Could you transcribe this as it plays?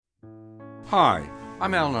Hi,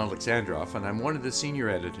 I'm Alan Alexandrov, and I'm one of the senior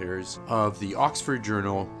editors of the Oxford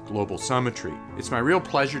journal Global Summitry. It's my real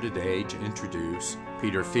pleasure today to introduce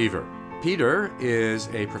Peter Feaver. Peter is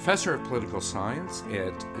a professor of political science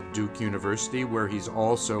at Duke University, where he's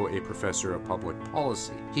also a professor of public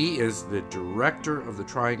policy. He is the director of the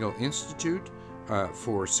Triangle Institute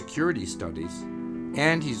for Security Studies,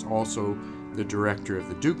 and he's also the director of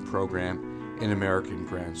the Duke program in American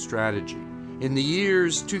Grand Strategy. In the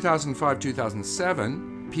years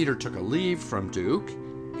 2005-2007, Peter took a leave from Duke,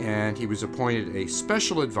 and he was appointed a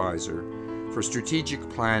special advisor for strategic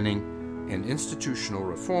planning and institutional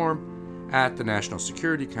reform at the National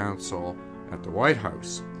Security Council at the White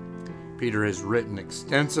House. Peter has written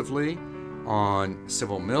extensively on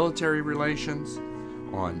civil-military relations,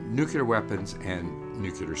 on nuclear weapons, and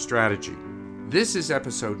nuclear strategy. This is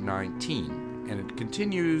episode 19. And it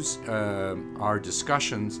continues our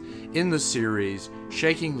discussions in the series,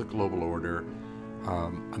 Shaking the Global Order,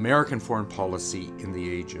 American Foreign Policy in the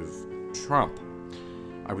Age of Trump.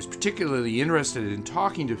 I was particularly interested in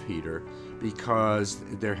talking to Peter because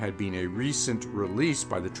there had been a recent release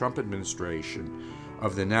by the Trump administration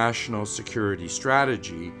of the National Security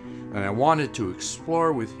Strategy, and I wanted to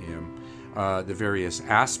explore with him the various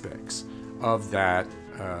aspects of that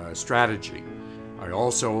strategy. I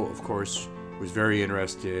also, of course, was very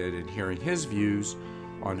interested in hearing his views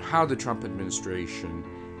on how the Trump administration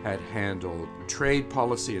had handled trade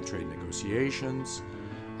policy and trade negotiations,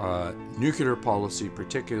 nuclear policy,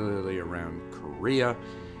 particularly around Korea,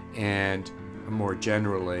 and more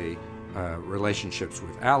generally, relationships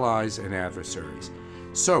with allies and adversaries.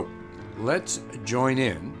 So, let's join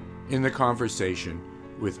in the conversation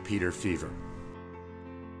with Peter Feaver.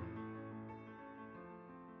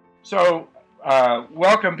 So,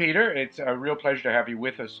 welcome, Peter. It's a real pleasure to have you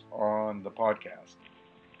with us on the podcast.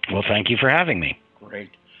 Well, thank you for having me.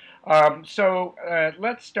 Great. So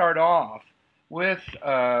let's start off with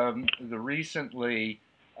the recently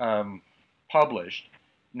published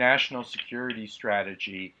National Security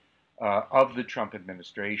Strategy of the Trump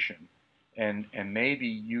administration. And maybe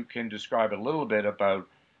you can describe a little bit about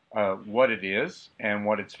what it is and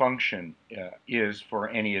what its function is for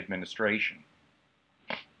any administration.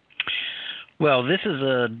 Well, this is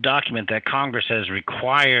a document that Congress has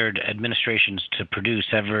required administrations to produce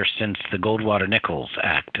ever since the Goldwater-Nichols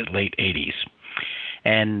Act, late 80s.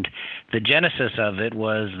 And the genesis of it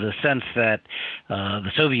was the sense that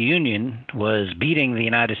the Soviet Union was beating the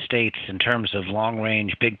United States in terms of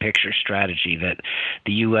long-range, big-picture strategy, that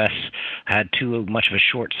the U.S. had too much of a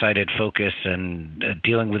short-sighted focus and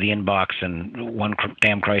dealing with the inbox and one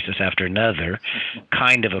damn crisis after another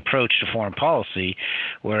kind of approach to foreign policy,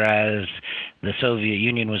 whereas the Soviet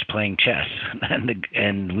Union was playing chess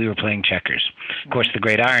and we were playing checkers. Of course, the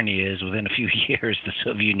great irony is within a few years, the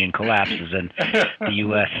Soviet Union collapses and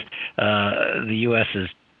the U.S.'s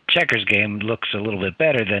checkers game looks a little bit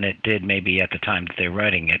better than it did maybe at the time that they're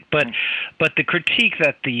writing it. But the critique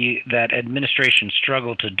that that administration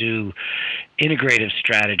struggled to do integrative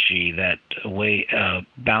strategy that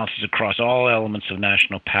balances across all elements of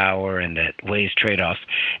national power and that weighs trade-offs,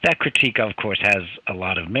 that critique, of course, has a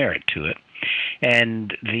lot of merit to it.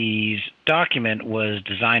 And the document was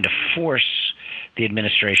designed to force the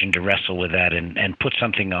administration to wrestle with that and put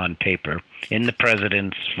something on paper in the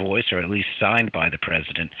president's voice, or at least signed by the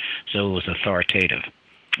president, so it was authoritative.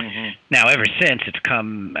 Mm-hmm. Now, ever since, it's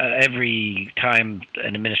come every time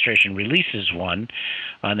an administration releases one,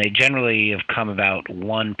 they generally have come about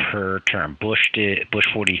one per term. Bush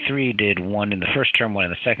 43 did one in the first term, one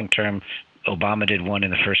in the second term. Obama did one in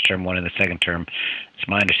the first term, one in the second term. It's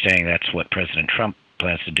my understanding that's what President Trump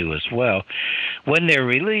plans to do as well. When they're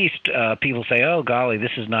released, people say, oh, golly,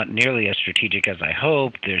 this is not nearly as strategic as I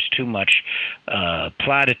hoped. There's too much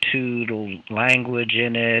platitudinal language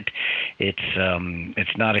in it.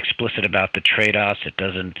 It's not explicit about the trade-offs. It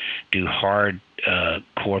doesn't do hard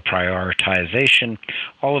core prioritization.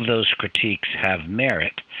 All of those critiques have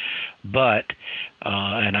merit. But,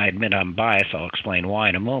 and I admit I'm biased, I'll explain why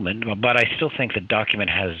in a moment, but I still think the document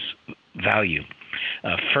has value.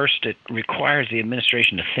 First, it requires the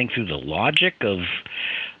administration to think through the logic of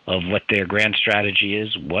what their grand strategy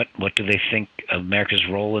is. What do they think America's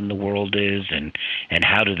role in the world is, and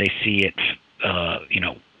how do they see it,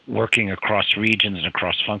 working across regions and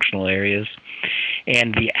across functional areas.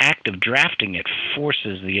 And the act of drafting it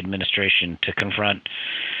forces the administration to confront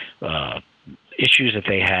issues that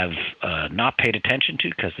they have not paid attention to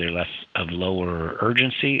because they're less of lower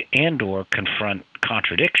urgency, and or confront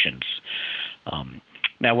contradictions.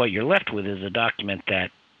 Now, what you're left with is a document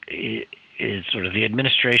that is sort of the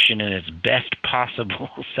administration in its best possible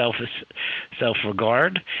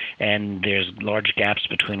self-regard, and there's large gaps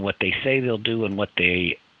between what they say they'll do and what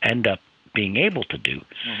they end up being able to do.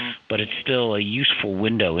 Mm-hmm. But it's still a useful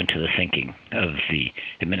window into the thinking of the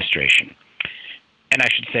administration. And I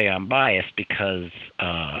should say I'm biased because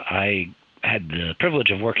I had the privilege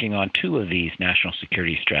of working on two of these national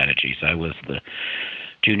security strategies. I was the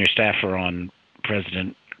junior staffer on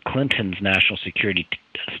President Clinton's national security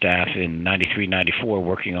staff in 93, 94,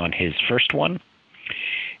 working on his first one.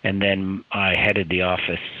 And then I headed the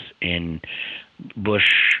office in Bush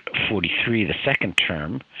 43, the second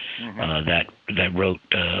term, mm-hmm. that wrote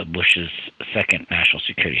Bush's second national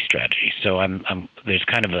security strategy. So there's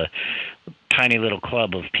kind of a tiny little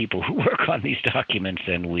club of people who work on these documents,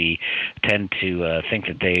 and we tend to think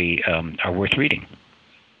that they are worth reading.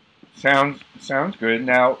 Sounds good.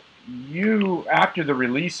 Now, you, after the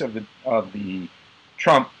release of the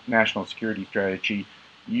Trump national security strategy,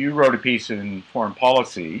 you wrote a piece in Foreign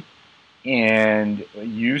Policy, and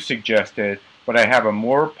you suggested, but I have a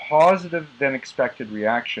more positive than expected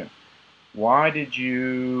reaction. Why did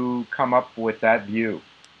you come up with that view?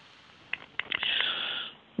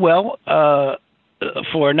 Well,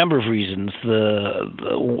 for a number of reasons. The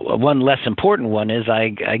one less important one is I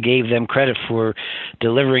gave them credit for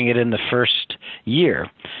delivering it in the first year.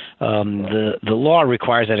 The law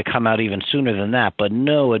requires that it come out even sooner than that, but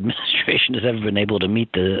no administration has ever been able to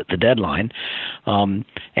meet the deadline.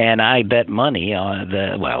 And I bet money on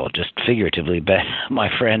just figuratively bet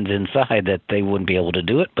my friends inside that they wouldn't be able to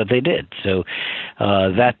do it, but they did. So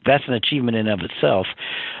that's an achievement in and of itself.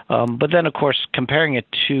 But then, of course, comparing it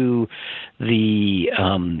to the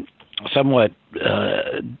somewhat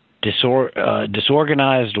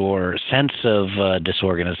disorganized or sense of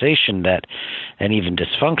disorganization and even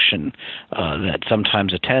dysfunction that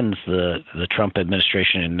sometimes attends the Trump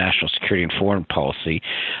administration in national security and foreign policy,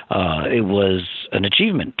 it was an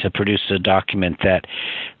achievement to produce a document that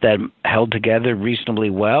held together reasonably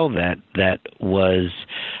well, that was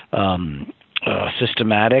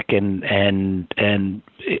systematic and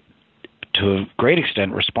to a great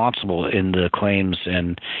extent responsible in the claims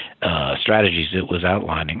and strategies it was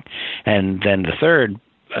outlining. And then the third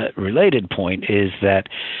related point is that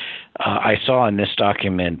I saw in this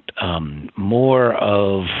document more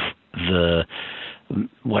of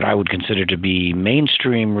what I would consider to be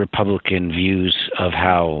mainstream Republican views of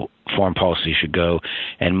how foreign policy should go,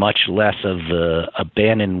 and much less of the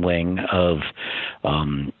Bannon wing of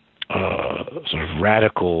sort of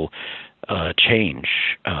radical change,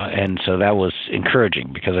 and so that was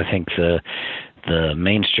encouraging because I think the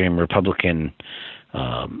mainstream Republican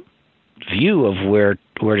view of where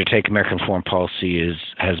to take American foreign policy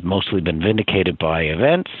has mostly been vindicated by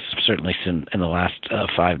events, certainly in the last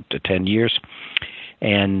 5 to 10 years,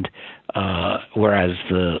 and whereas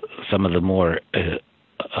some of the more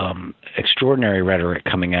extraordinary rhetoric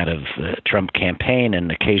coming out of the Trump campaign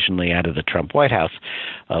and occasionally out of the Trump White House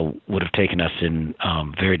would have taken us in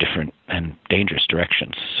very different and dangerous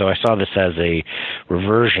directions. So I saw this as a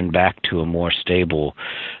reversion back to a more stable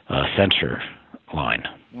center line.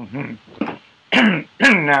 Mm-hmm.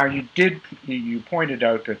 Now you pointed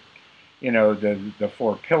out that the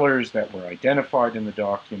 4 pillars that were identified in the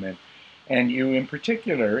document, and you in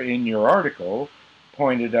particular in your article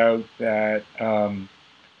pointed out that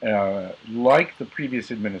like the previous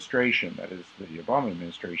administration, that is the Obama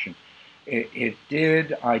administration, it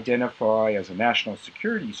did identify as a national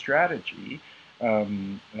security strategy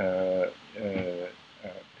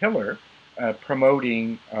pillar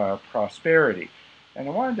promoting prosperity. And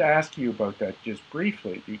I wanted to ask you about that just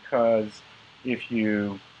briefly, because if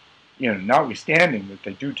notwithstanding that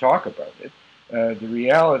they do talk about it, the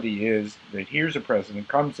reality is that here's a president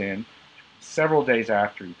comes in, several days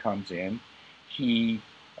after he comes in, he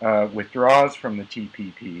withdraws from the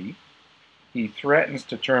TPP. He threatens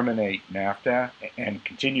to terminate NAFTA and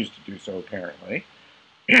continues to do so apparently,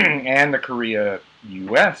 and the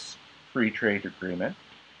Korea-U.S. free trade agreement.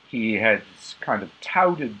 He has kind of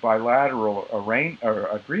touted bilateral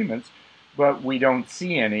agreements, but we don't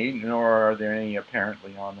see any, nor are there any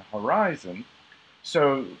apparently on the horizon.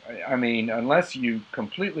 So, I mean, unless you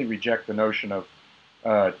completely reject the notion of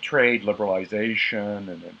trade liberalization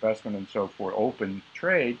and investment and so forth, open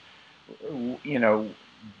trade,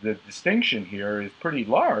 the distinction here is pretty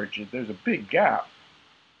large. There's a big gap.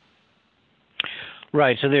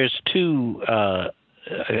 Right. So there's two.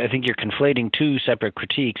 I think you're conflating two separate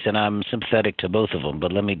critiques, and I'm sympathetic to both of them.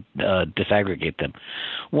 But let me disaggregate them.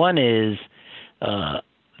 One is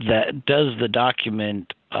that does the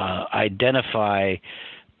document identify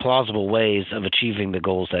plausible ways of achieving the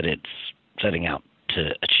goals that it's setting out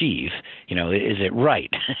to achieve. Is it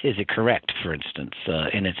right? Is it correct, for instance,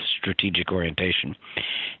 in its strategic orientation?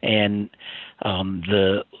 And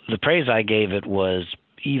the praise I gave it was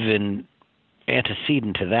even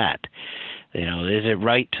antecedent to that. Is it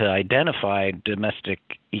right to identify domestic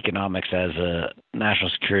economics as a national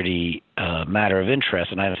security matter of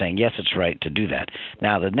interest? And I'm saying, yes, it's right to do that.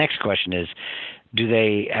 Now, the next question is,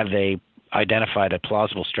 have they identified a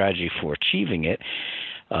plausible strategy for achieving it?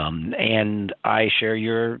 And I share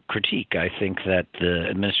your critique. I think that the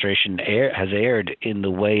administration has erred in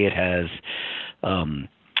the way it has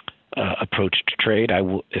approached trade.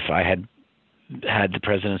 If I had the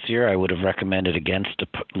presidency here, I would have recommended against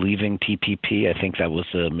leaving TPP. I think that was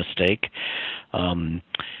a mistake.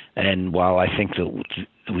 And while I think that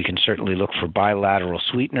we can certainly look for bilateral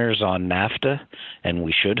sweeteners on NAFTA, and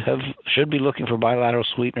we should be looking for bilateral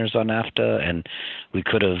sweeteners on NAFTA, and we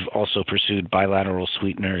could have also pursued bilateral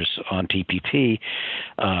sweeteners on TPP,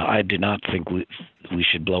 I do not think we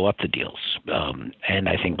should blow up the deals. And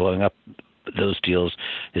I think blowing up those deals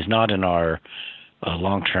is not in our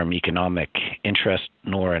long-term economic interest,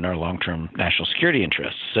 nor in our long-term national security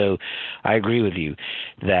interests. So I agree with you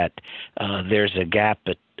that there's a gap,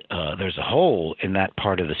 but there's a hole in that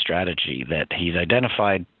part of the strategy, that he's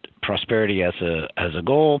identified prosperity as a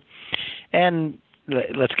goal, and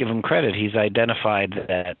let's give him credit. He's identified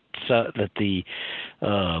that the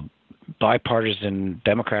bipartisan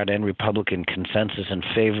Democrat and Republican consensus in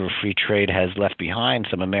favor of free trade has left behind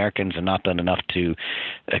some Americans and not done enough to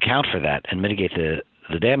account for that and mitigate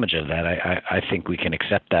the damage of that. I think we can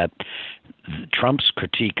accept that. Trump's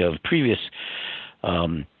critique of previous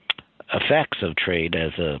effects of trade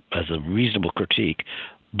as a reasonable critique,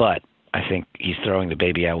 but I think he's throwing the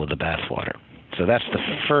baby out with the bathwater. So that's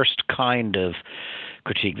the first kind of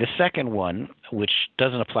critique. The second one, which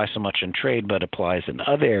doesn't apply so much in trade but applies in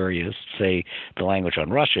other areas, say the language on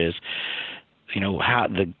Russia, is how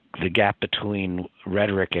the gap between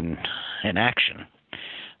rhetoric and action.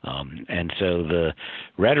 And so the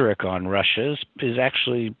rhetoric on Russia is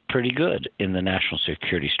actually pretty good in the national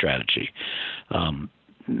security strategy.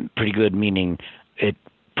 Pretty good meaning it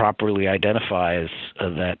properly identifies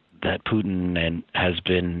that Putin has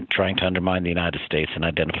been trying to undermine the United States and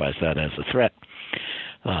identifies that as a threat.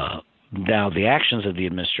 Now, the actions of the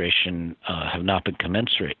administration have not been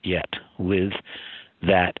commensurate yet with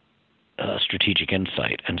that strategic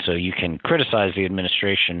insight. And so you can criticize the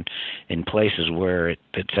administration in places where it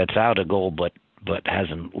sets out a goal but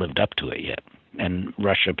hasn't lived up to it yet. And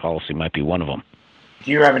Russia policy might be one of them.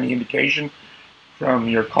 Do you have any indication from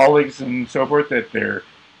your colleagues and so forth that there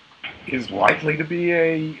is likely to be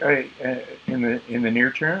in the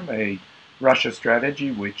near term a Russia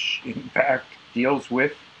strategy which in fact deals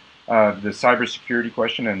with the cybersecurity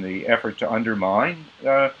question and the effort to undermine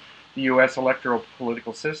the U.S. electoral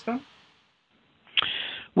political system?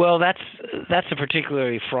 Well, that's a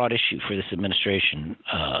particularly fraught issue for this administration,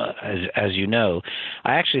 as you know.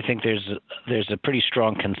 I actually think there's a pretty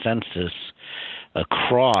strong consensus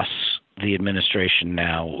across the administration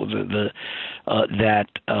now that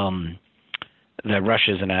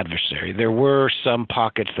Russia is an adversary. There were some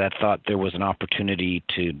pockets that thought there was an opportunity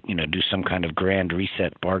to, do some kind of grand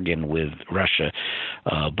reset bargain with Russia,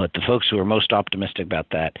 but the folks who are most optimistic about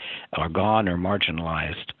that are gone or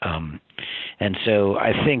marginalized. And so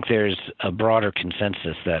I think there's a broader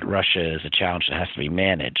consensus that Russia is a challenge that has to be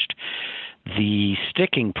managed. The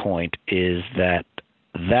sticking point is that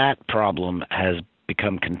problem has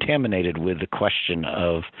become contaminated with the question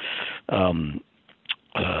of the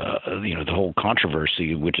whole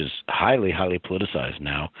controversy, which is highly, highly politicized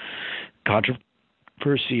now.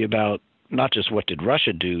 Controversy about not just what did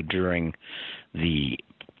Russia do during the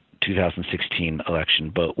 2016 election,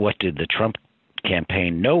 but what did the Trump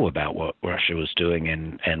campaign know about what Russia was doing,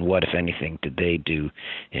 and what, if anything, did they do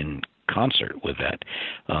in concert with that?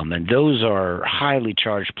 And those are highly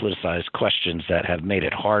charged, politicized questions that have made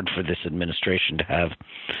it hard for this administration to have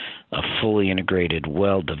a fully integrated,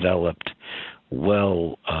 well-developed,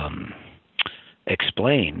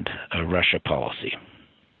 explained Russia policy.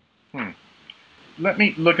 Let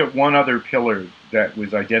me look at one other pillar that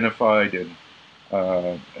was identified and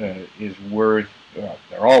is worth,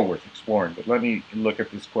 they're all worth exploring, but let me look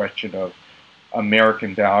at this question of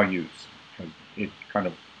American values, because it kind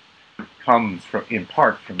of comes in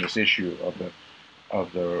part from this issue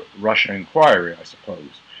of the Russia inquiry, I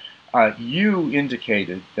suppose. You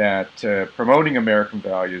indicated that promoting American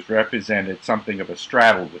values represented something of a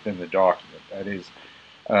straddle within the document. That is,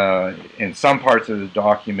 in some parts of the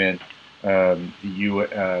document,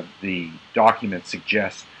 the document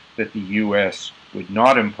suggests that the U.S. would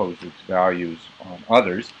not impose its values on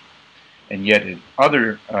others, And yet in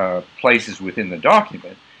other places within the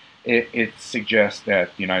document, it suggests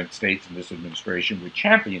that the United States and this administration would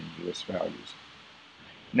champion U.S. values.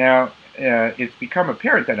 Now, it's become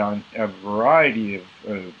apparent that on a variety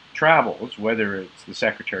of travels, whether it's the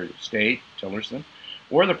Secretary of State, Tillerson,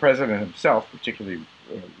 or the President himself, particularly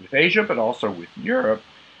with Asia, but also with Europe,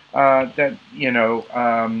 that,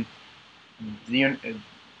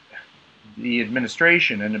 the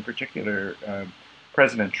administration, and in particular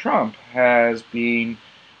President Trump, has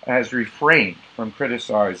refrained from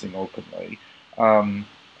criticizing openly some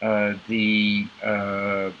of the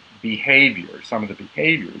behaviors,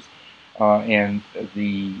 and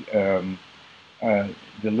the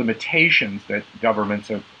limitations that governments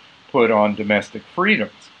have put on domestic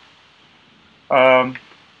freedoms. And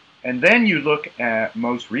then you look at,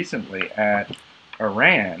 most recently, at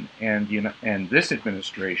Iran, and this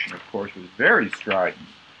administration, of course, was very strident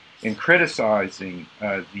in criticizing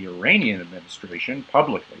the Iranian administration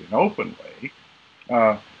publicly and openly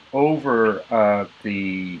over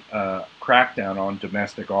the crackdown on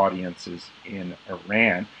domestic audiences in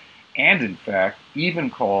Iran, and in fact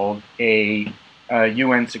even called a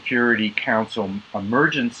UN Security Council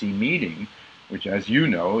emergency meeting, which, as you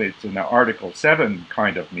know, it's an Article 7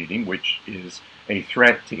 kind of meeting, which is a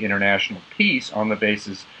threat to international peace on the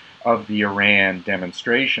basis of the Iran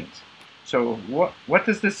demonstrations. So what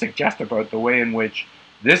does this suggest about the way in which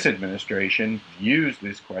this administration views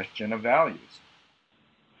this question of values?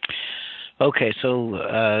 Okay,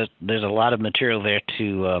 so there's a lot of material there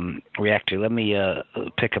to react to. Let me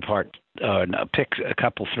pick a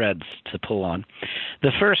couple threads to pull on.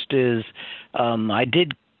 The first is I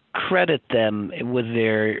did credit them with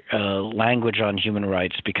their language on human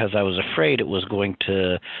rights because I was afraid it was going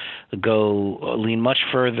to lean much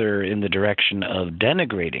further in the direction of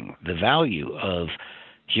denigrating the value of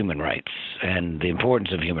human rights and the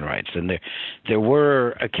importance of human rights. And there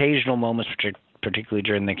were occasional moments, particularly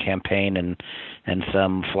during the campaign, and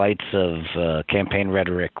some flights of campaign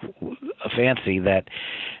rhetoric fancy that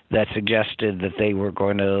suggested that they were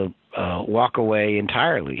going to walk away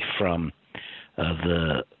entirely from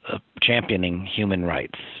the championing human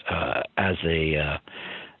rights as a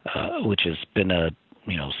which has been a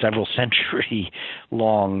several century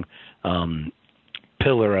long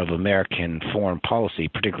pillar of American foreign policy,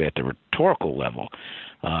 particularly at the rhetorical level.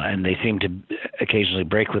 And they seem to occasionally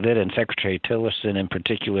break with it, and Secretary Tillerson in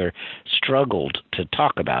particular struggled to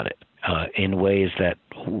talk about it in ways that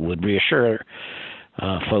would reassure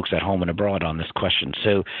folks at home and abroad on this question.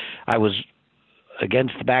 So I was,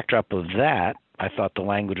 against the backdrop of that, I thought the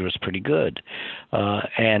language was pretty good.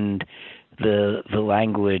 And the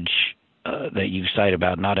language that you cite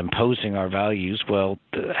about not imposing our values, well,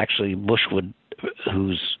 actually Bush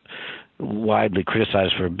who's widely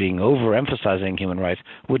criticized for being overemphasizing human rights,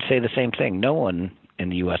 would say the same thing. No one in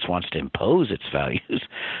the U.S. wants to impose its values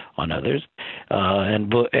on others.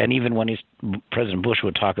 And even when President Bush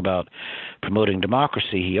would talk about promoting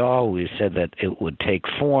democracy, he always said that it would take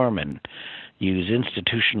form and use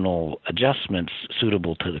institutional adjustments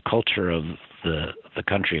suitable to the culture of the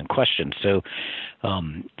country in question. So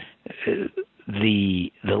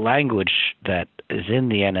the language that is in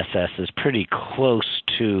the NSS is pretty close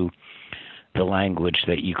to the language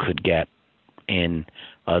that you could get in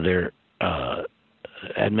other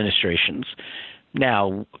administrations.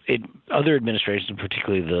 Now, other administrations,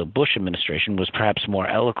 particularly the Bush administration, was perhaps more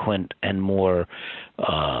eloquent and more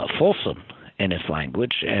fulsome in its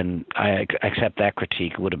language, and I accept that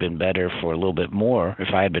critique. It would have been better for a little bit more.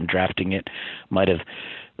 If I had been drafting it, might have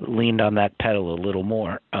leaned on that pedal a little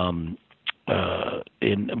more.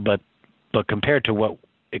 But compared to what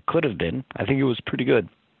it could have been, I think it was pretty good.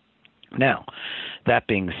 Now, that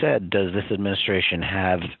being said, does this administration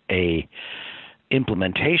have a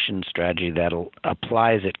implementation strategy that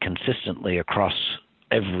applies it consistently across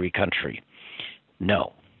every country?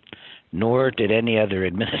 No. Nor did any other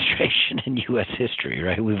administration in U.S. history,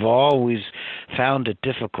 right? We've always found it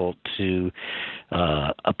difficult to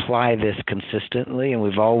apply this consistently, and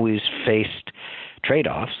we've always faced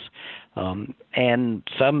trade-offs. And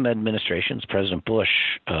some administrations, President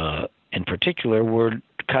Bush in particular, would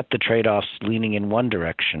cut the trade-offs leaning in one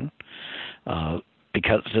direction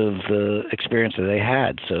because of the experience that they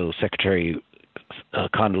had. So Secretary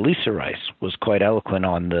Condoleezza Rice was quite eloquent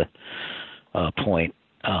on the point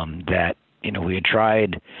that we had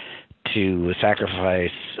tried to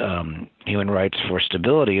sacrifice human rights for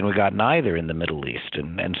stability, and we got neither in the Middle East,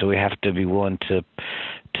 and so we have to be willing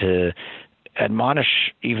to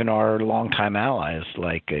admonish even our longtime allies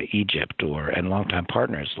like Egypt and longtime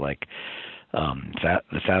partners like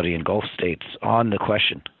the Saudi and Gulf states on the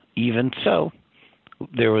question. Even so,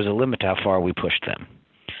 there was a limit to how far we pushed them,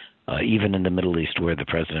 even in the Middle East, where the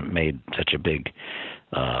president made such a big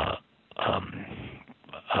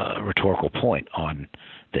rhetorical point on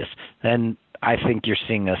this. And I think you're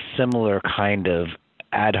seeing a similar kind of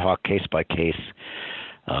ad hoc, case-by-case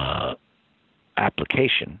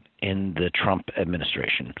application in the Trump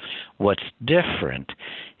administration. What's different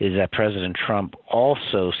is that President Trump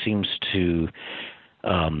also seems to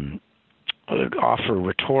offer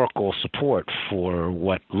rhetorical support for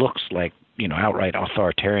what looks like, outright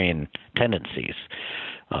authoritarian tendencies,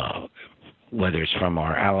 whether it's from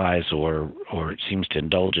our allies or it seems to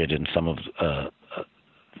indulge it in some of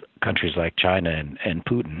countries like China and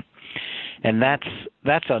Putin. And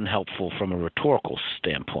that's unhelpful from a rhetorical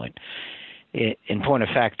standpoint. In point of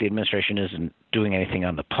fact, the administration isn't doing anything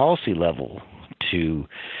on the policy level to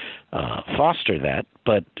foster that,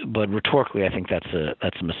 but rhetorically, I think that's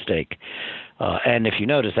a mistake. And if you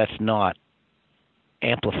notice, that's not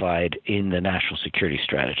amplified in the national security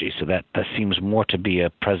strategy. So that seems more to be a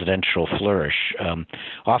presidential flourish,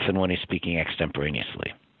 often when he's speaking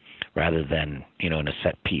extemporaneously, rather than in a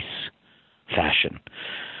set piece fashion.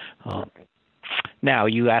 Now,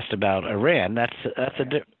 you asked about Iran. That's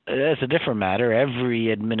a different matter.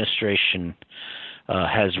 Every administration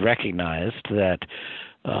has recognized that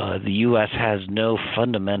the U.S. has no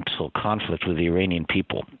fundamental conflict with the Iranian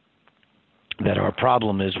people, that our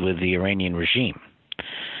problem is with the Iranian regime.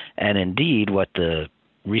 And indeed, what the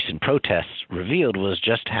recent protests revealed was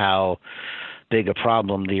just how big a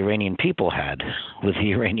problem the Iranian people had with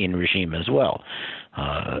the Iranian regime as well.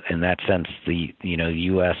 In that sense, the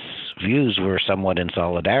U.S. views were somewhat in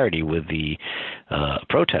solidarity with the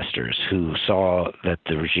protesters who saw that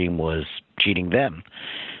the regime was cheating them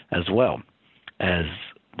as well as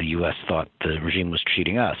the U.S. thought the regime was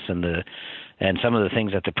cheating us. And some of the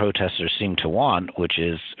things that the protesters seem to want, which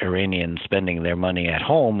is Iranians spending their money at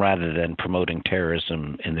home rather than promoting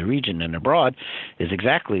terrorism in the region and abroad, is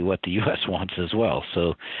exactly what the U.S. wants as well.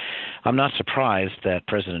 So I'm not surprised that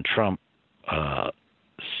President Trump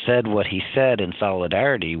said what he said in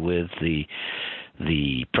solidarity with the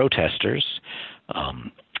protesters,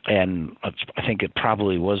 and I think it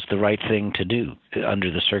probably was the right thing to do under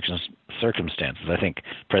the circumstances. I think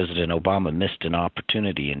President Obama missed an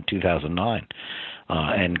opportunity in 2009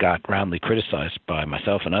 and got roundly criticized by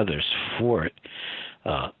myself and others for it.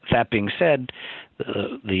 That being said,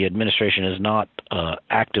 the administration is not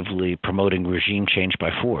actively promoting regime change by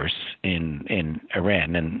force in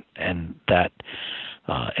Iran, and that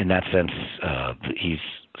in that sense he's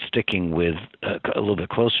sticking with a little bit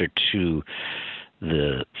closer to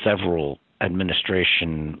the several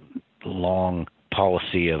administration long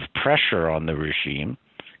policy of pressure on the regime,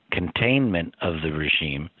 containment of the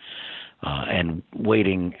regime, and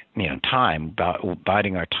waiting,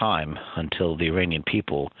 biding our time until the Iranian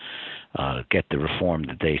people get the reform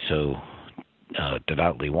that they so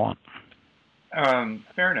devoutly want.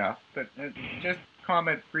 Fair enough, but just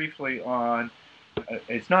comment briefly on,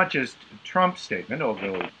 it's not just Trump's statement,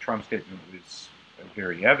 although Trump's statement was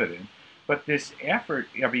very evident, but this effort,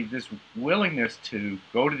 this willingness to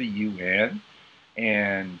go to the UN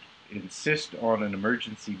and insist on an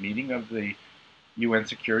emergency meeting of the UN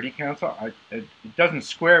Security Council, it doesn't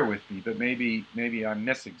square with me, but maybe I'm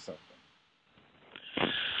missing something.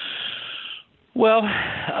 Well,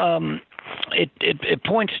 it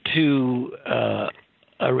points to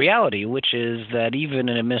a reality, which is that even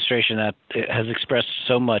an administration that has expressed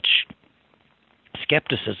so much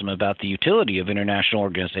skepticism about the utility of international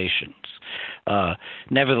organizations,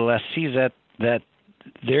 nevertheless sees that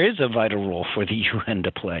there is a vital role for the UN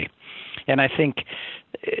to play. And I think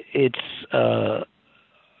it's a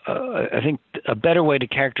better way to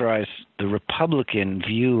characterize the Republican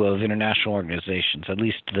view of international organizations, at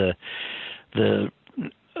least the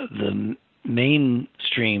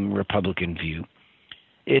mainstream Republican view.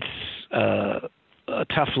 It's a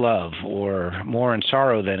tough love, or more in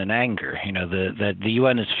sorrow than in anger. That the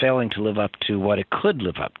UN is failing to live up to what it could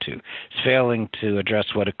live up to. It's failing to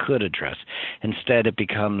address what it could address. Instead, it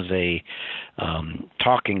becomes a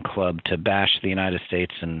talking club to bash the United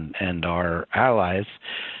States and our allies.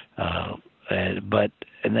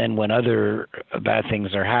 And then when other bad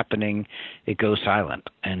things are happening, it goes silent.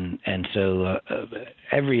 And so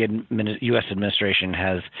every U.S. administration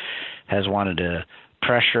has wanted to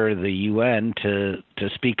pressure the UN to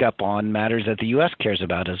speak up on matters that the U.S. cares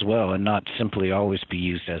about as well, and not simply always be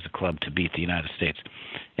used as a club to beat the United States.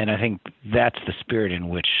 And I think that's the spirit in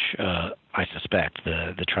which I suspect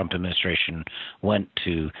the Trump administration went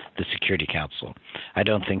to the Security Council. I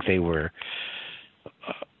don't think they were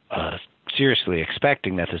seriously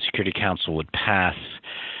expecting that the Security Council would pass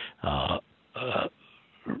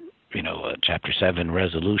Chapter 7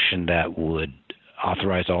 resolution that would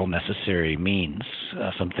authorize all necessary means,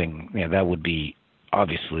 something that would be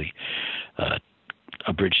obviously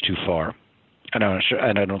a bridge too far. And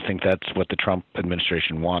I don't think that's what the Trump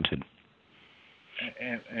administration wanted.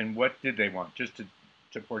 And what did they want? Just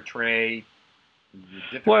to portray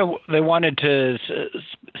the Well, they wanted to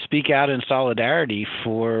speak out in solidarity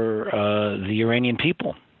for the Iranian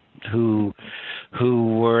people who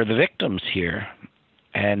were the victims here.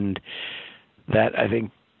 And that, I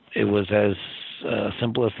think, it was as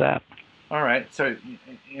simple as that. All right. So,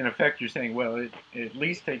 in effect, you're saying, well, it at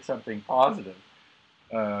least takes something positive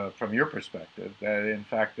from your perspective, that in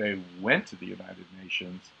fact they went to the United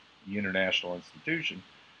Nations, the international institution,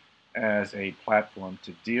 as a platform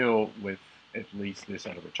to deal with at least this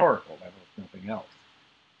at a rhetorical level, if nothing else.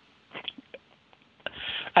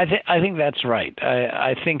 I think that's right.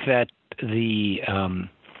 I think that the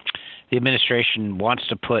administration wants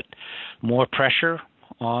to put more pressure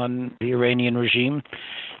on the Iranian regime,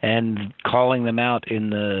 and calling them out in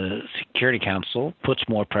the Security Council puts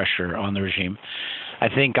more pressure on the regime. I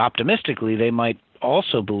think optimistically they might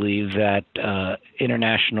also believe that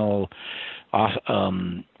international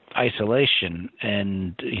isolation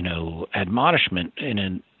and admonishment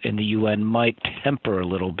in the UN might temper a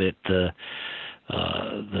little bit the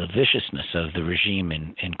viciousness of the regime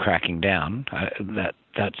in cracking down.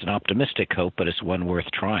 That's an optimistic hope, but it's one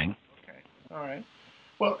worth trying. Okay, all right.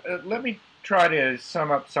 Well, let me try to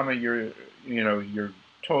sum up some of your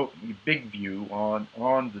big view on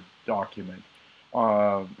the document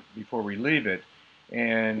before we leave it.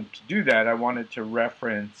 And to do that, I wanted to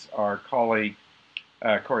reference our colleague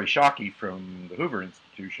Kori Schake from the Hoover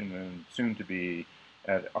Institution and soon to be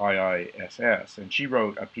at IISS. And she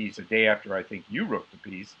wrote a piece a day after I think you wrote the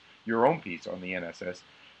piece, your own piece on the NSS,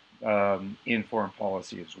 in Foreign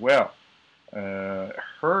Policy as well.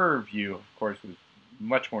 Her view, of course, was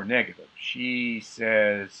much more negative. She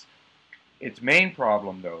says its main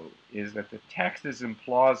problem, though, is that the text is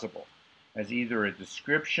implausible as either a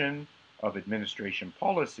description of administration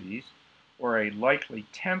policies or a likely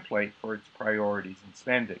template for its priorities and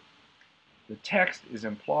spending. The text is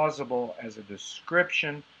implausible as a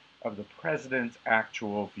description of the president's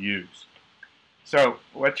actual views. So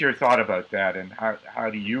what's your thought about that, and how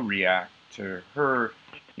do you react to her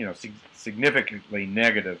significantly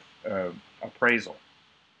negative appraisal?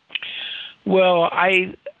 Well,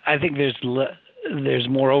 I think there's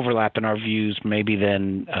more overlap in our views maybe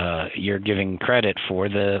than you're giving credit for.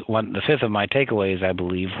 The fifth of my takeaways, I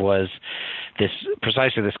believe, was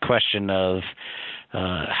precisely this question of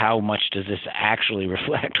how much does this actually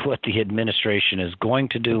reflect what the administration is going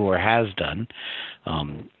to do or has done,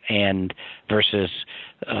 and versus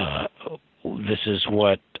this is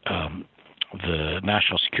what the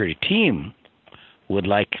national security team would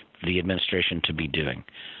like the administration to be doing,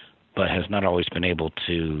 but has not always been able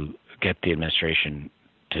to get the administration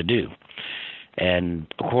to do. And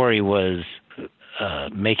Kori was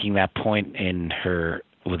making that point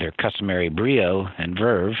with her customary brio and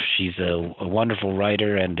verve. She's a wonderful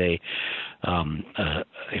writer, and she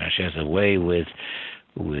has a way with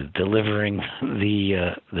delivering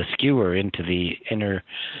the skewer into the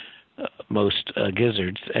innermost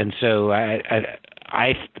gizzards. And so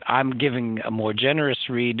I'm giving a more generous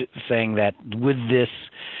read, saying that with this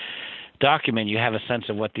document, you have a sense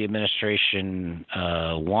of what the administration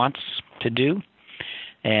wants to do,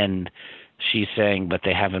 and she's saying, but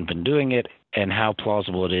they haven't been doing it, and how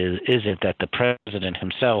plausible is it that the president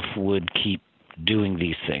himself would keep doing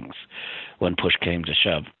these things when push came to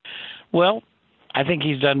shove? Well, I think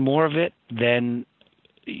he's done more of it than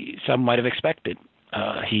some might have expected.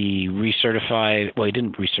 He recertified, well, he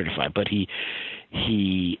didn't recertify, but he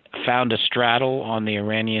found a straddle on the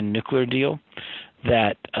Iranian nuclear deal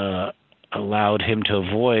that allowed him to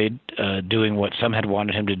avoid doing what some had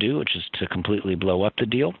wanted him to do, which is to completely blow up the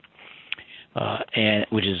deal, and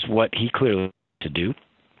which is what he clearly wanted to do.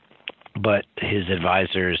 But his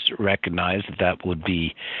advisors recognized that would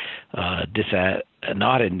be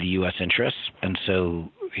not in the U.S. interests, and so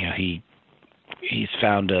he's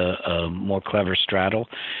found a more clever straddle,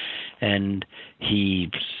 and he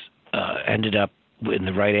ended up in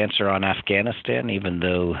the right answer on Afghanistan, even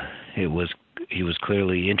though he was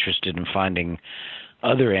clearly interested in finding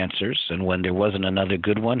other answers, and when there wasn't another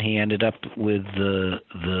good one, he ended up with the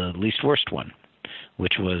least worst one,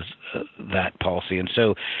 which was that policy. And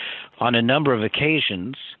so on a number of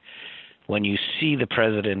occasions, when you see the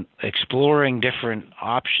president exploring different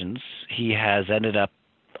options, he has ended up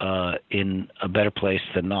in a better place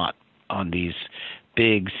than not on these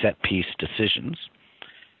big set-piece decisions.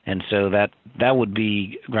 And so that would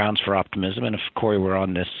be grounds for optimism. And if Kori were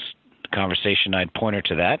on this conversation, I'd point her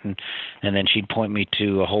to that, and then she'd point me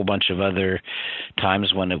to a whole bunch of other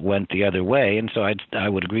times when it went the other way, and so I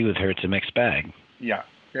would agree with her. It's a mixed bag. Yeah,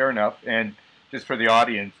 fair enough. And just for the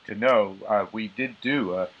audience to know, we did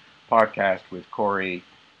do a podcast with Corey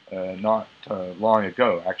not long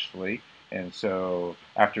ago, actually. And so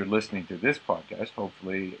after listening to this podcast,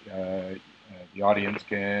 hopefully the audience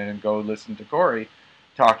can go listen to Corey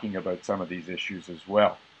talking about some of these issues as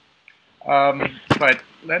well. But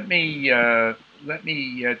let me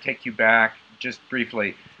take you back just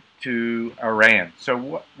briefly to Iran.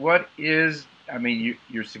 So what is, I mean,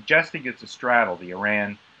 you're suggesting it's a straddle, the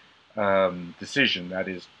Iran decision, that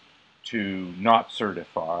is to not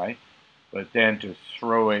certify, but then to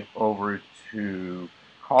throw it over to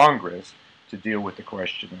Congress to deal with the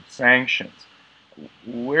question of sanctions.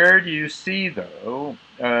 Where do you see, though,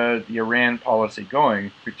 the Iran policy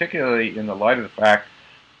going, particularly in the light of the fact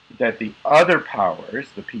that the other powers,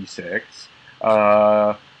 the P6,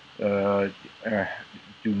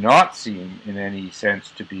 do not seem in any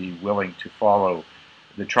sense to be willing to follow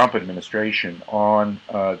the Trump administration on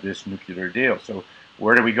this nuclear deal? So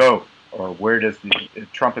where do we go? Or where does the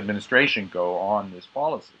Trump administration go on this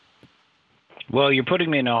policy? Well, you're putting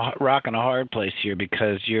me in a rock and a hard place here,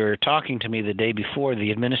 because you're talking to me the day before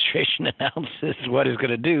the administration announces what it's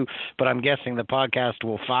going to do, but I'm guessing the podcast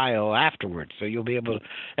will file afterwards, so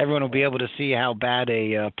everyone will be able to see how bad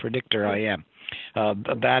a predictor I am,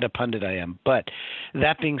 bad a pundit I am. But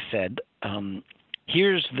that being said,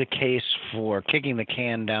 here's the case for kicking the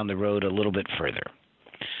can down the road a little bit further.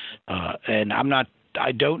 And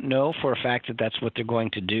I don't know for a fact that that's what they're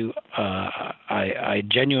going to do. I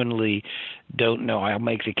genuinely don't know. I'll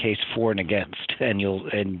make the case for and against,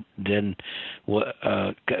 and then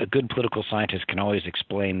a good political scientist can always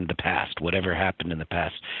explain the past, whatever happened in the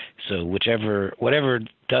past. So whatever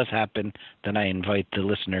does happen, then I invite the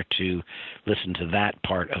listener to listen to that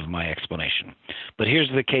part of my explanation. But here's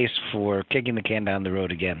the case for kicking the can down the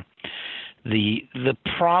road again. The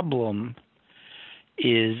problem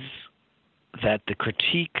is that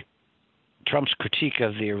Trump's critique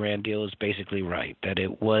of the Iran deal is basically right, that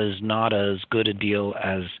it was not as good a deal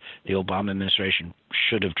as the Obama administration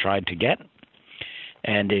should have tried to get,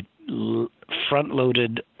 and it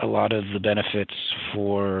front-loaded a lot of the benefits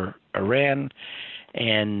for Iran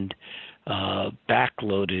and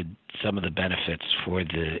back-loaded some of the benefits for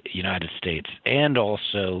the United States, and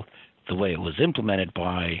also the way it was implemented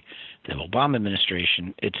by the Obama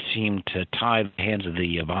administration, it seemed to tie the hands of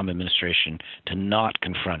the Obama administration to not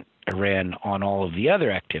confront Iran on all of the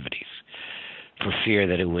other activities for fear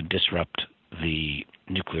that it would disrupt the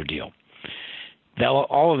nuclear deal. Now,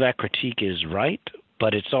 all of that critique is right,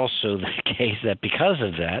 but it's also the case that because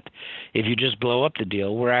of that, if you just blow up the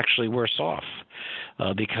deal, we're actually worse off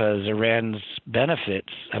because Iran's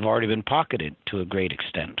benefits have already been pocketed to a great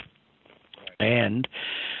extent. And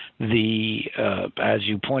as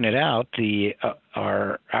you pointed out,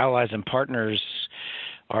 our allies and partners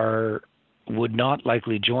would not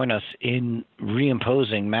likely join us in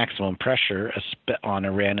reimposing maximum pressure on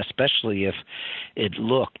Iran, especially if it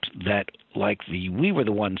looked that we were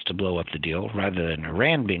the ones to blow up the deal rather than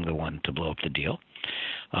Iran being the one to blow up the deal.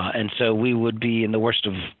 And so we would be in the worst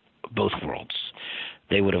of both worlds.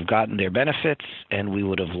 They would have gotten their benefits, and we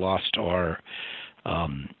would have lost our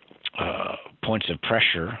points of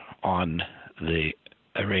pressure on the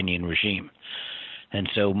Iranian regime. And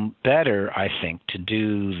so better, I think, to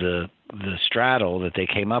do the straddle that they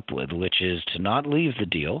came up with, which is to not leave the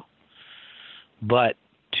deal, but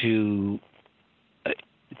to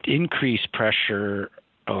increase pressure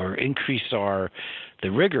or increase the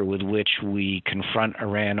rigor with which we confront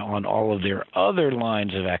Iran on all of their other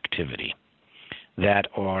lines of activity that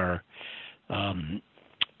are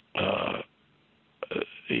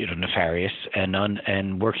nefarious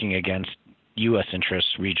and working against U.S.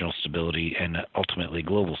 interests, regional stability, and ultimately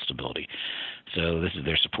global stability. So this is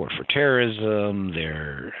their support for terrorism,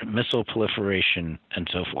 their missile proliferation, and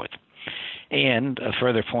so forth. And a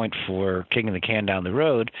further point for kicking the can down the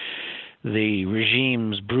road, the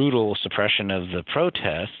regime's brutal suppression of the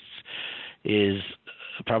protests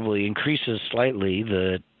probably increases slightly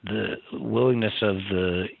the willingness of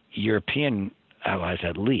the European allies,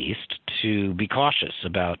 at least, to be cautious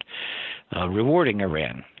about rewarding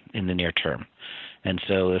Iran in the near term. And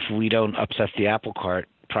so if we don't upset the apple cart,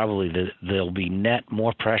 probably there'll be net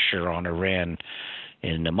more pressure on Iran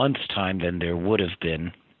in a month's time than there would have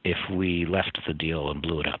been if we left the deal and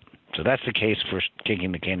blew it up. So that's the case for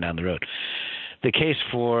kicking the can down the road. The case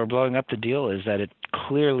for blowing up the deal is that it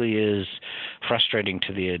clearly is frustrating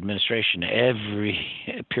to the administration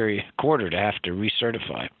every quarter to have to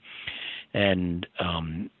recertify. and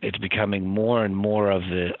it's becoming more and more of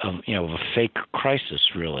a fake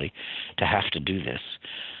crisis, really, to have to do this,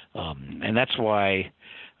 and that's why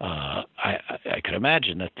I could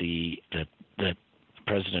imagine that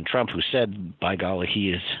President Trump, who said, by golly,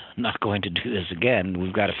 he is not going to do this again,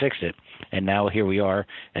 we've got to fix it, and now here we are,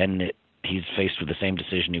 and he's faced with the same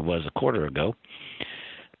decision he was a quarter ago.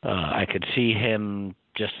 I could see him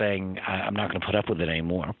just saying, I'm not going to put up with it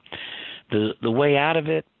anymore. The way out of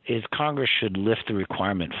it is Congress should lift the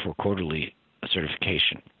requirement for quarterly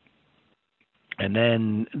certification. And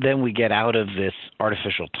then we get out of this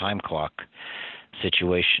artificial time clock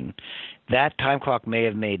situation. That time clock may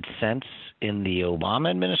have made sense in the Obama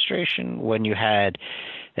administration, when you had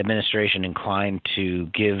administration inclined to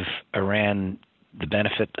give Iran the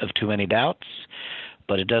benefit of too many doubts,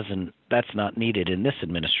 but that's not needed in this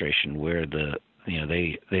administration, where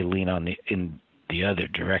they lean in the other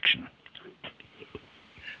direction.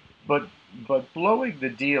 But blowing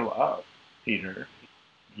the up, Peter,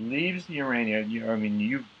 leaves the Iranian. I mean,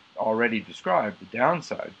 you've already described the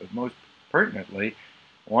downside, but most pertinently,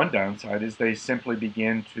 one downside is they simply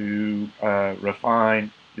begin to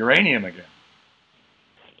refine uranium again.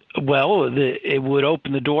 Well, it would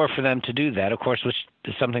open the door for them to do that, of course, which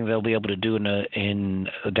is something they'll be able to do in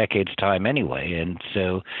a decade's time anyway. And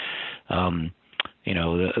so, that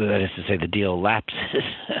is to say, the deal lapses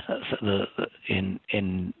in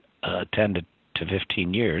 10 to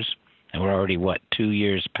 15 years, and we're already 2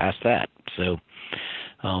 years past that. So,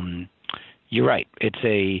 you're right. It's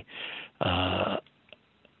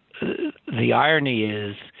the irony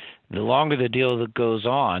is, the longer the deal that goes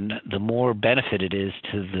on, the more benefit it is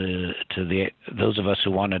to those of us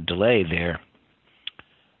who want to delay their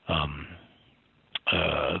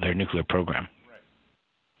nuclear program. Right.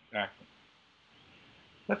 Exactly.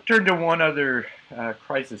 Let's turn to one other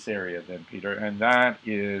crisis area then, Peter, and that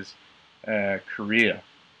is Korea.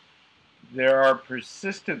 There are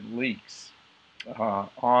persistent leaks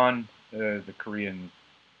on the Korean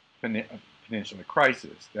Peninsula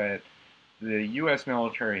crisis that the U.S.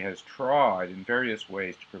 military has tried in various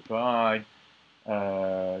ways to provide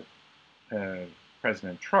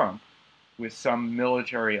President Trump with some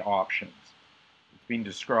military options. It's been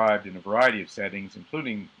described in a variety of settings,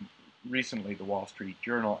 including recently the Wall Street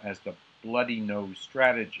Journal, as the bloody nose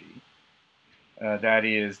strategy. That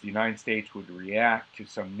is, the United States would react to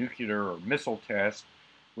some nuclear or missile test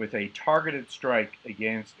with a targeted strike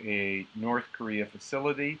against a North Korea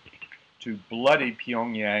facility to bloody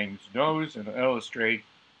Pyongyang's nose and illustrate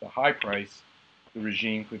the high price the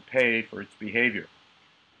regime could pay for its behavior.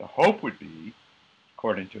 The hope would be,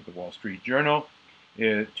 according to the Wall Street Journal,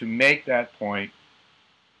 to make that point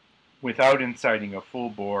without inciting a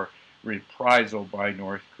full-bore reprisal by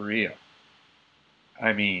North Korea.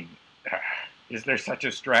 I mean, is there such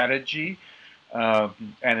a strategy?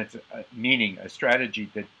 And it's meaning a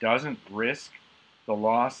strategy that doesn't risk the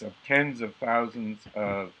loss of tens of thousands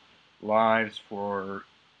of lives for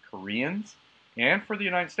Koreans and for the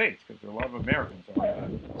United States, because there are a lot of Americans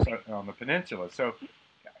on the peninsula. So,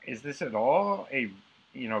 is this at all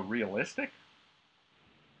realistic?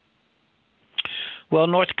 Well,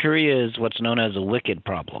 North Korea is what's known as a wicked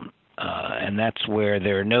problem, and that's where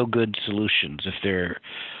there are no good solutions. If there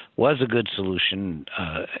was a good solution,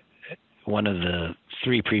 one of the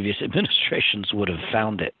three previous administrations would have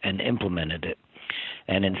found it and implemented it.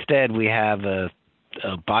 And instead, we have a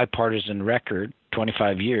bipartisan record,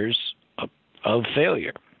 25 years of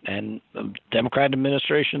failure. And Democrat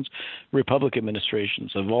administrations, Republican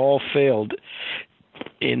administrations have all failed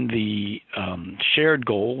in the shared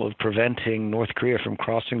goal of preventing North Korea from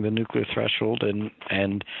crossing the nuclear threshold.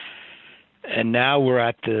 And now we're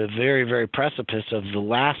at the very, very precipice of the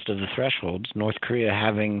last of the thresholds, North Korea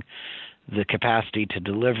having the capacity to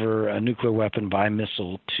deliver a nuclear weapon by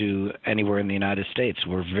missile to anywhere in the United States.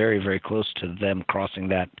 We're very, very close to them crossing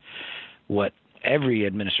that, what every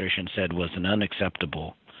administration said was an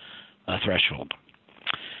unacceptable threshold.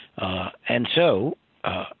 And so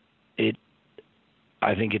I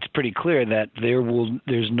think it's pretty clear that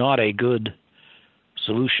there's not a good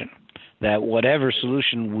solution, that whatever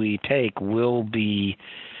solution we take will be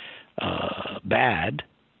bad.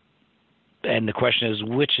 And the question is,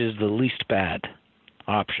 which is the least bad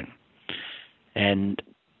option? And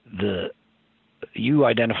you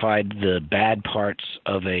identified the bad parts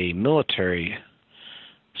of a military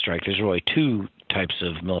strike. There's really two types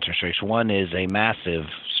of military strikes. One is a massive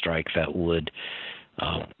strike that would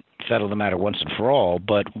settle the matter once and for all,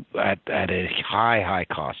 but at a high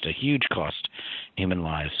cost, a huge cost, human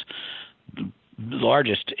lives.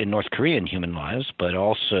 largest in North Korean human lives, but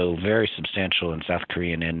also very substantial in South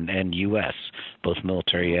Korean and U.S., both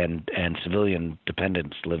military and civilian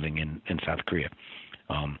dependents living in South Korea.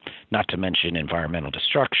 Not to mention environmental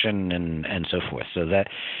destruction and so forth. So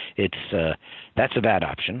that's a bad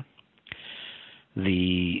option.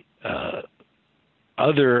 The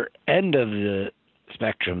other end of the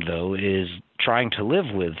spectrum, though, is trying to live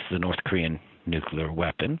with the North Korean nuclear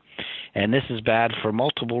weapon. And this is bad for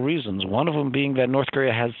multiple reasons, one of them being that North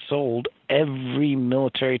Korea has sold every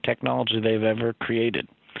military technology they've ever created.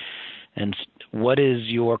 And what is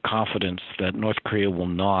your confidence that North Korea will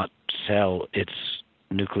not sell its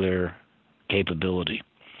nuclear capability?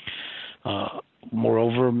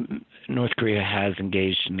 Moreover, North Korea has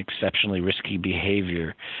engaged in exceptionally risky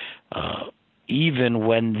behavior, even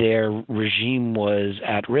when their regime was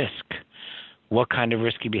at risk. What kind of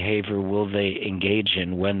risky behavior will they engage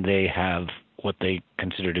in when they have what they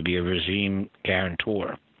consider to be a regime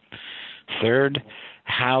guarantor? Third,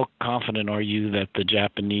 how confident are you that the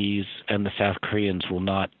Japanese and the South Koreans will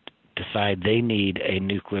not decide they need a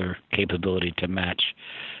nuclear capability to match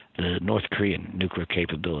the North Korean nuclear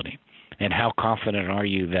capability? And how confident are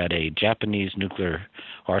you that a Japanese nuclear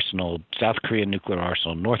arsenal, South Korean nuclear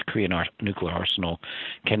arsenal, North Korean nuclear arsenal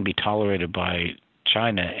can be tolerated by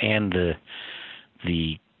China and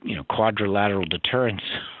the quadrilateral deterrence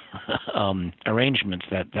arrangements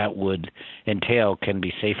that would entail can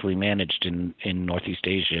be safely managed in Northeast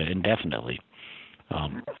Asia indefinitely?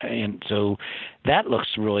 And so that looks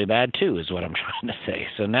really bad too, is what I'm trying to say.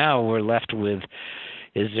 So now we're left with,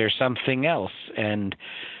 is there something else? And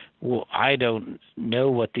well, I don't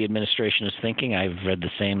know what the administration is thinking. I've read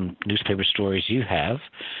the same newspaper stories you have.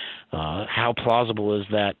 How plausible is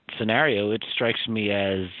that scenario? It strikes me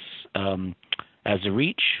as a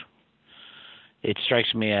reach. It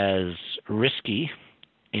strikes me as risky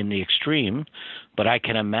in the extreme, but I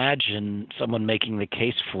can imagine someone making the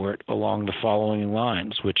case for it along the following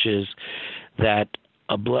lines, which is that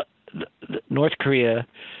North Korea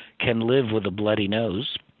can live with a bloody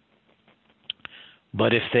nose,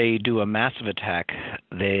 but if they do a massive attack,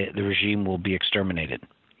 the regime will be exterminated.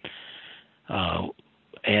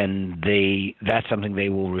 And that's something they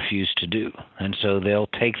will refuse to do. And so they'll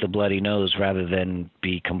take the bloody nose rather than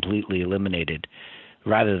be completely eliminated,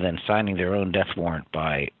 rather than signing their own death warrant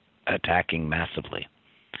by attacking massively.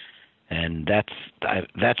 And that's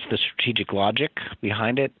the strategic logic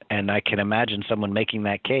behind it, and I can imagine someone making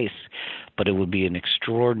that case, but it would be an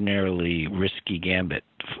extraordinarily risky gambit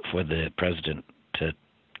for the president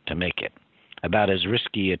to make it. About as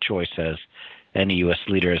risky a choice as any U.S.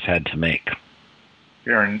 leader has had to make.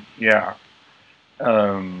 Aaron, yeah,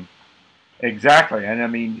 exactly. And I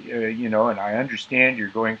mean, and I understand you're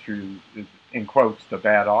going through, in quotes, the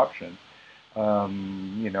bad option.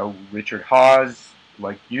 Richard Hawes,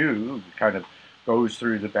 like you, kind of goes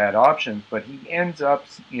through the bad options, but he ends up,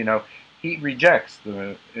 he rejects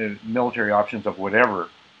the military options of whatever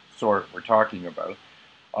sort we're talking about,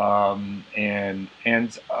 and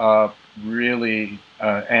ends up really,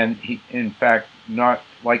 and he, in fact, not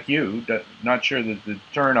like you, not sure that the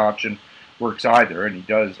deterrent option works either, and he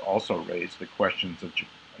does also raise the questions of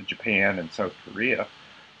Japan and South Korea.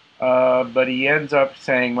 But he ends up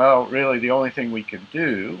saying, well, really the only thing we can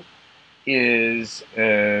do is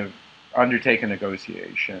undertake a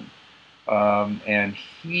negotiation. And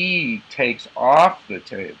he takes off the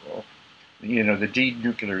table, the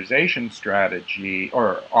denuclearization strategy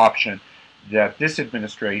or option that this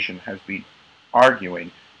administration has been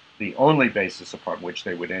arguing the only basis upon which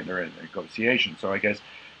they would enter a negotiation. So I guess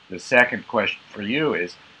the second question for you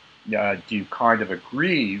is, do you kind of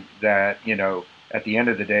agree that, at the end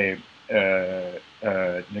of the day,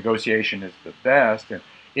 negotiation is the best? And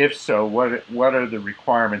if so, what are the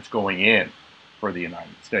requirements going in for the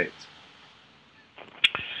United States?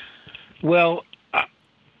 Well,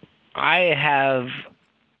 I have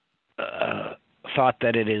thought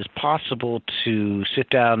that it is possible to sit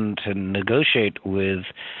down to negotiate with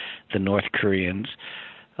the North Koreans,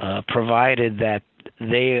 provided that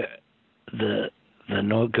the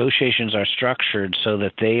negotiations are structured so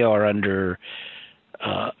that they are under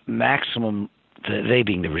maximum, they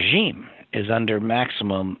being the regime, is under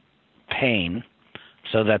maximum pain,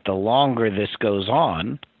 so that the longer this goes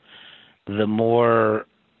on, the more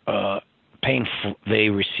painful they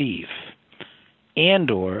receive, and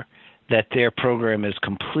or that their program is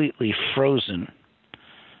completely frozen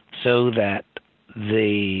so that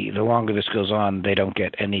the longer this goes on, they don't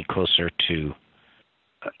get any closer to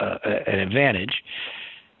an advantage.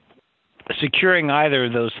 Securing either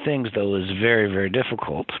of those things, though, is very, very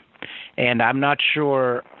difficult. And I'm not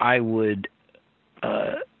sure I would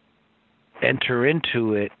enter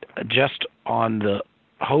into it just on the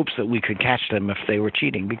hopes that we could catch them if they were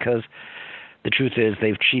cheating, because the truth is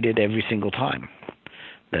they've cheated every single time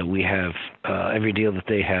that we have, every deal that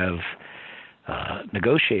they have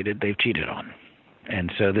negotiated, they've cheated on.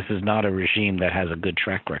 And so this is not a regime that has a good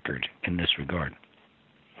track record in this regard.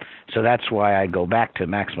 So that's why I go back to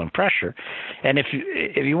maximum pressure. And if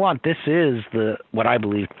you want, this is what I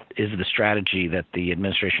believe is the strategy that the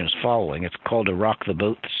administration is following. It's called a rock the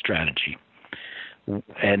boat strategy.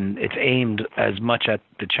 And it's aimed as much at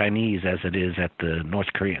the Chinese as it is at the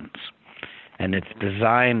North Koreans. And it's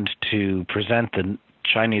designed to present the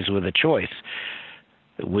Chinese with a choice.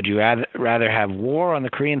 Would you rather have war on the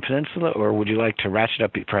Korean Peninsula, or would you like to ratchet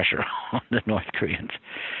up your pressure on the North Koreans?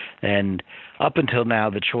 And up until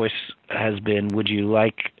now, the choice has been, would you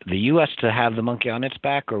like the U.S. to have the monkey on its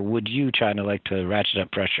back, or would you, China, like to ratchet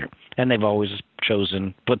up pressure? And they've always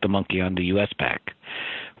chosen put the monkey on the U.S. back.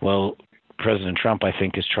 Well, President Trump, I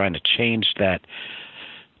think, is trying to change that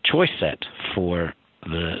choice set for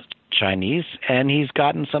the Chinese, and he's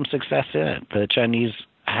gotten some success in it. The Chinese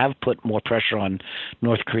have put more pressure on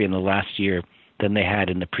North Korea in the last year than they had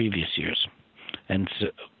in the previous years. And so,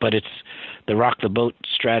 but it's the rock the boat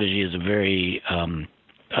strategy is a very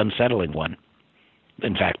unsettling one.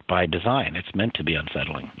 In fact, by design, it's meant to be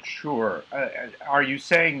unsettling. Sure. Are you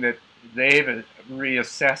saying that they've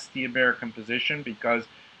reassessed the American position because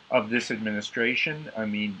of this administration? I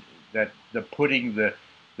mean, that the putting the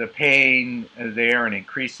pain there and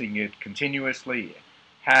increasing it continuously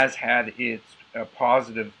has had its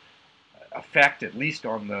positive effect, at least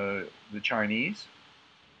on the Chinese?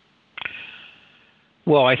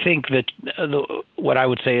 Well, I think that what I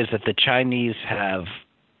would say is that the Chinese have,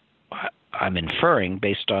 I'm inferring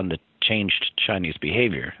based on the changed Chinese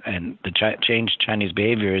behavior, and the changed Chinese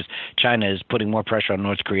behavior is China is putting more pressure on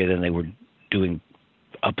North Korea than they were doing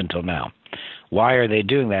up until now. Why are they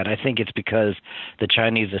doing that? I think it's because the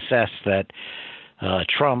Chinese assess that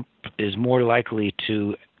Trump is more likely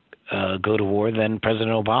to go to war than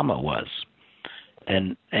President Obama was,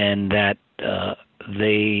 and that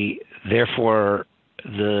they therefore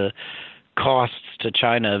the costs to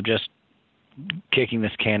China of just kicking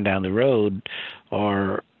this can down the road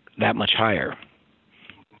are that much higher.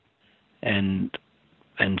 And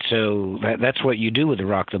so that's what you do with the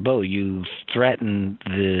rock the boat. You threaten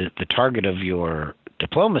the target of your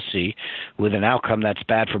diplomacy with an outcome that's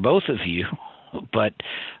bad for both of you, but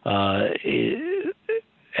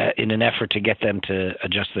in an effort to get them to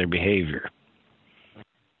adjust their behavior.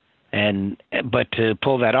 But to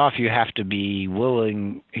pull that off, you have to be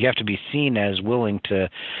willing. You have to be seen as willing to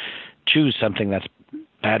choose something that's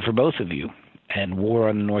bad for both of you. And war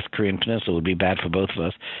on the North Korean Peninsula would be bad for both of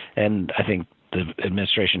us. And I think the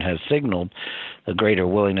administration has signaled a greater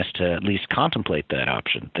willingness to at least contemplate that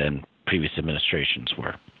option than previous administrations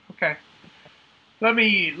were. Okay. Let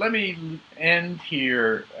me end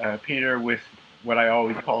here, Peter, with what I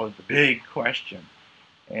always call the big question.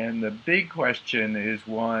 And the big question is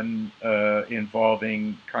one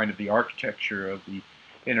involving kind of the architecture of the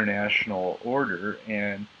international order,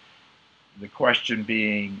 and the question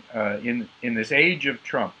being, in this age of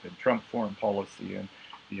Trump and Trump foreign policy and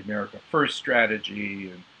the America First strategy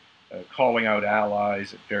and calling out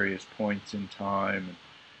allies at various points in time and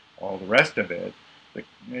all the rest of it,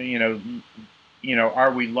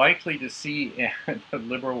 are we likely to see the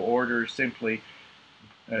liberal order simply,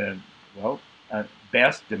 at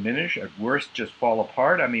best diminish, at worst just fall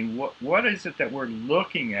apart? I mean, what is it that we're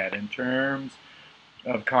looking at in terms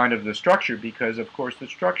of kind of the structure? Because, of course, the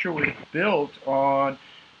structure was built on,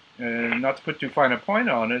 not to put too fine a point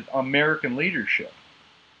on it, American leadership.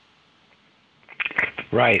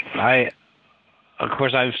 Right. Of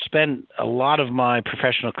course, I've spent a lot of my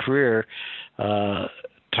professional career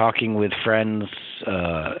talking with friends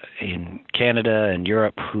in Canada and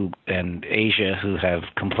Europe and Asia who have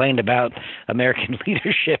complained about American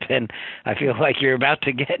leadership, and I feel like you're about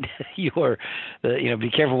to get be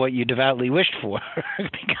careful what you devoutly wished for,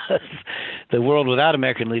 because the world without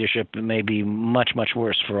American leadership may be much, much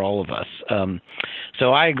worse for all of us.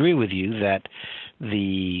 So I agree with you that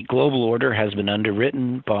the global order has been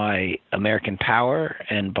underwritten by American power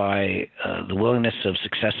and by the willingness of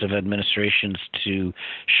successive administrations to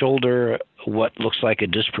shoulder what looks like a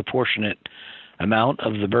disproportionate amount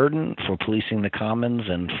of the burden for policing the commons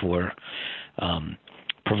and for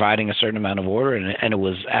providing a certain amount of order. And it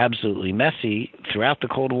was absolutely messy throughout the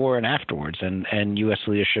Cold War and afterwards. And U.S.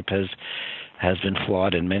 leadership has been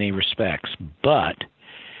flawed in many respects. But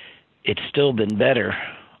it's still been better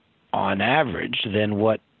on average than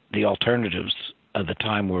what the alternatives of the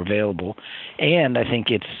time were available. And I think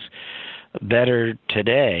it's better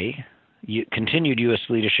today continued U.S.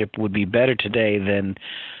 leadership would be better today than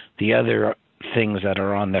the other things that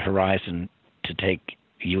are on the horizon to take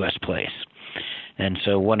U.S. place. And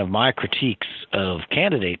so one of my critiques of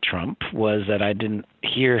candidate Trump was that I didn't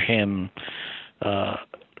hear him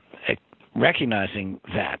recognizing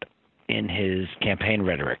that in his campaign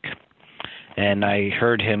rhetoric. And I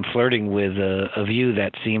heard him flirting with a view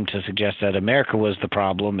that seemed to suggest that America was the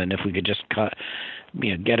problem, and if we could just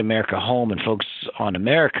get America home and focus on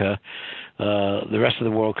America, the rest of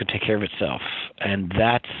the world could take care of itself. And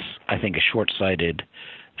that's, I think, a short-sighted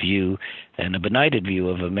view and a benighted view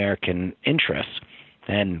of American interests.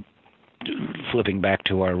 And flipping back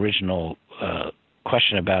to our original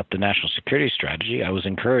question about the national security strategy, I was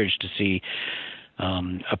encouraged to see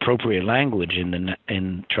appropriate language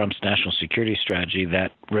in Trump's national security strategy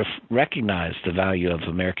that recognized the value of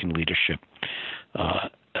American leadership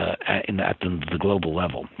at the global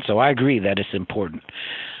level. So I agree that it's important,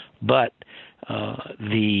 but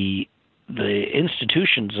the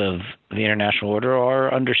institutions of the international order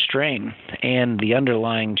are under strain, and the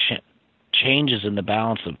underlying changes in the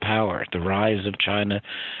balance of power, the rise of China,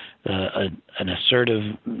 an assertive,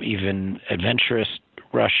 even adventurous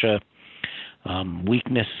Russia,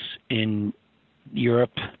 weakness in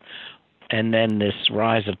Europe, and then this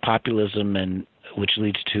rise of populism, and which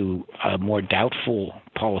leads to a more doubtful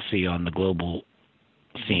policy on the global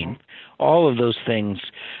scene. All of those things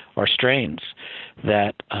are strains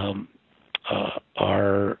that are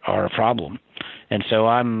a problem. And so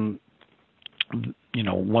I'm,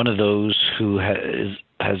 one of those who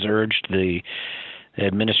has urged the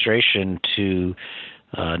administration to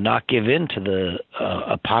not give in to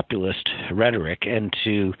a populist rhetoric, and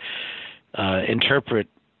to interpret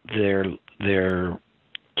their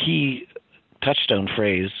key touchstone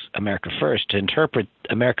phrase, America First, to interpret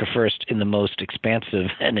America First in the most expansive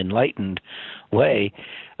and enlightened way,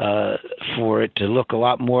 for it to look a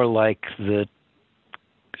lot more like the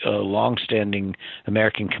longstanding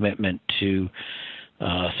American commitment to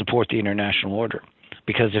support the international order.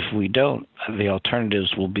 Because if we don't, the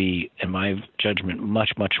alternatives will be, in my judgment,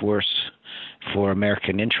 much, much worse for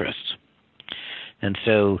American interests. And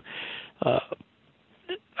so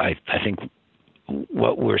I think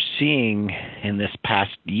what we're seeing in this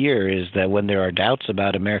past year is that when there are doubts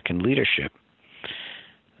about American leadership,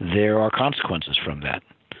 there are consequences from that.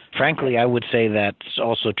 Frankly, I would say that's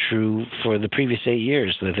also true for the previous 8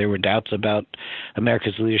 years, that there were doubts about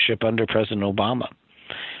America's leadership under President Obama.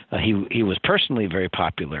 He was personally very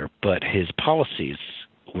popular, but his policies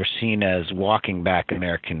were seen as walking back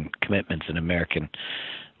American commitments and American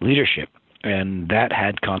leadership, and that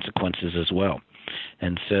had consequences as well.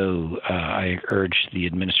 And so I urge the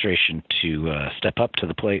administration to step up to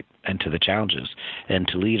the plate and to the challenges, and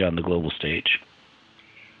to lead on the global stage.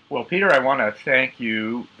 Well, Peter, I want to thank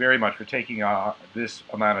you very much for taking this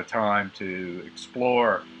amount of time to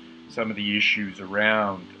explore some of the issues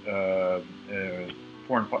around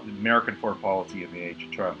American foreign policy in the age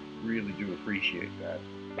of Trump. Really do appreciate that.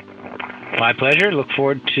 My pleasure. Look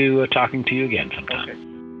forward to talking to you again sometime. Okay.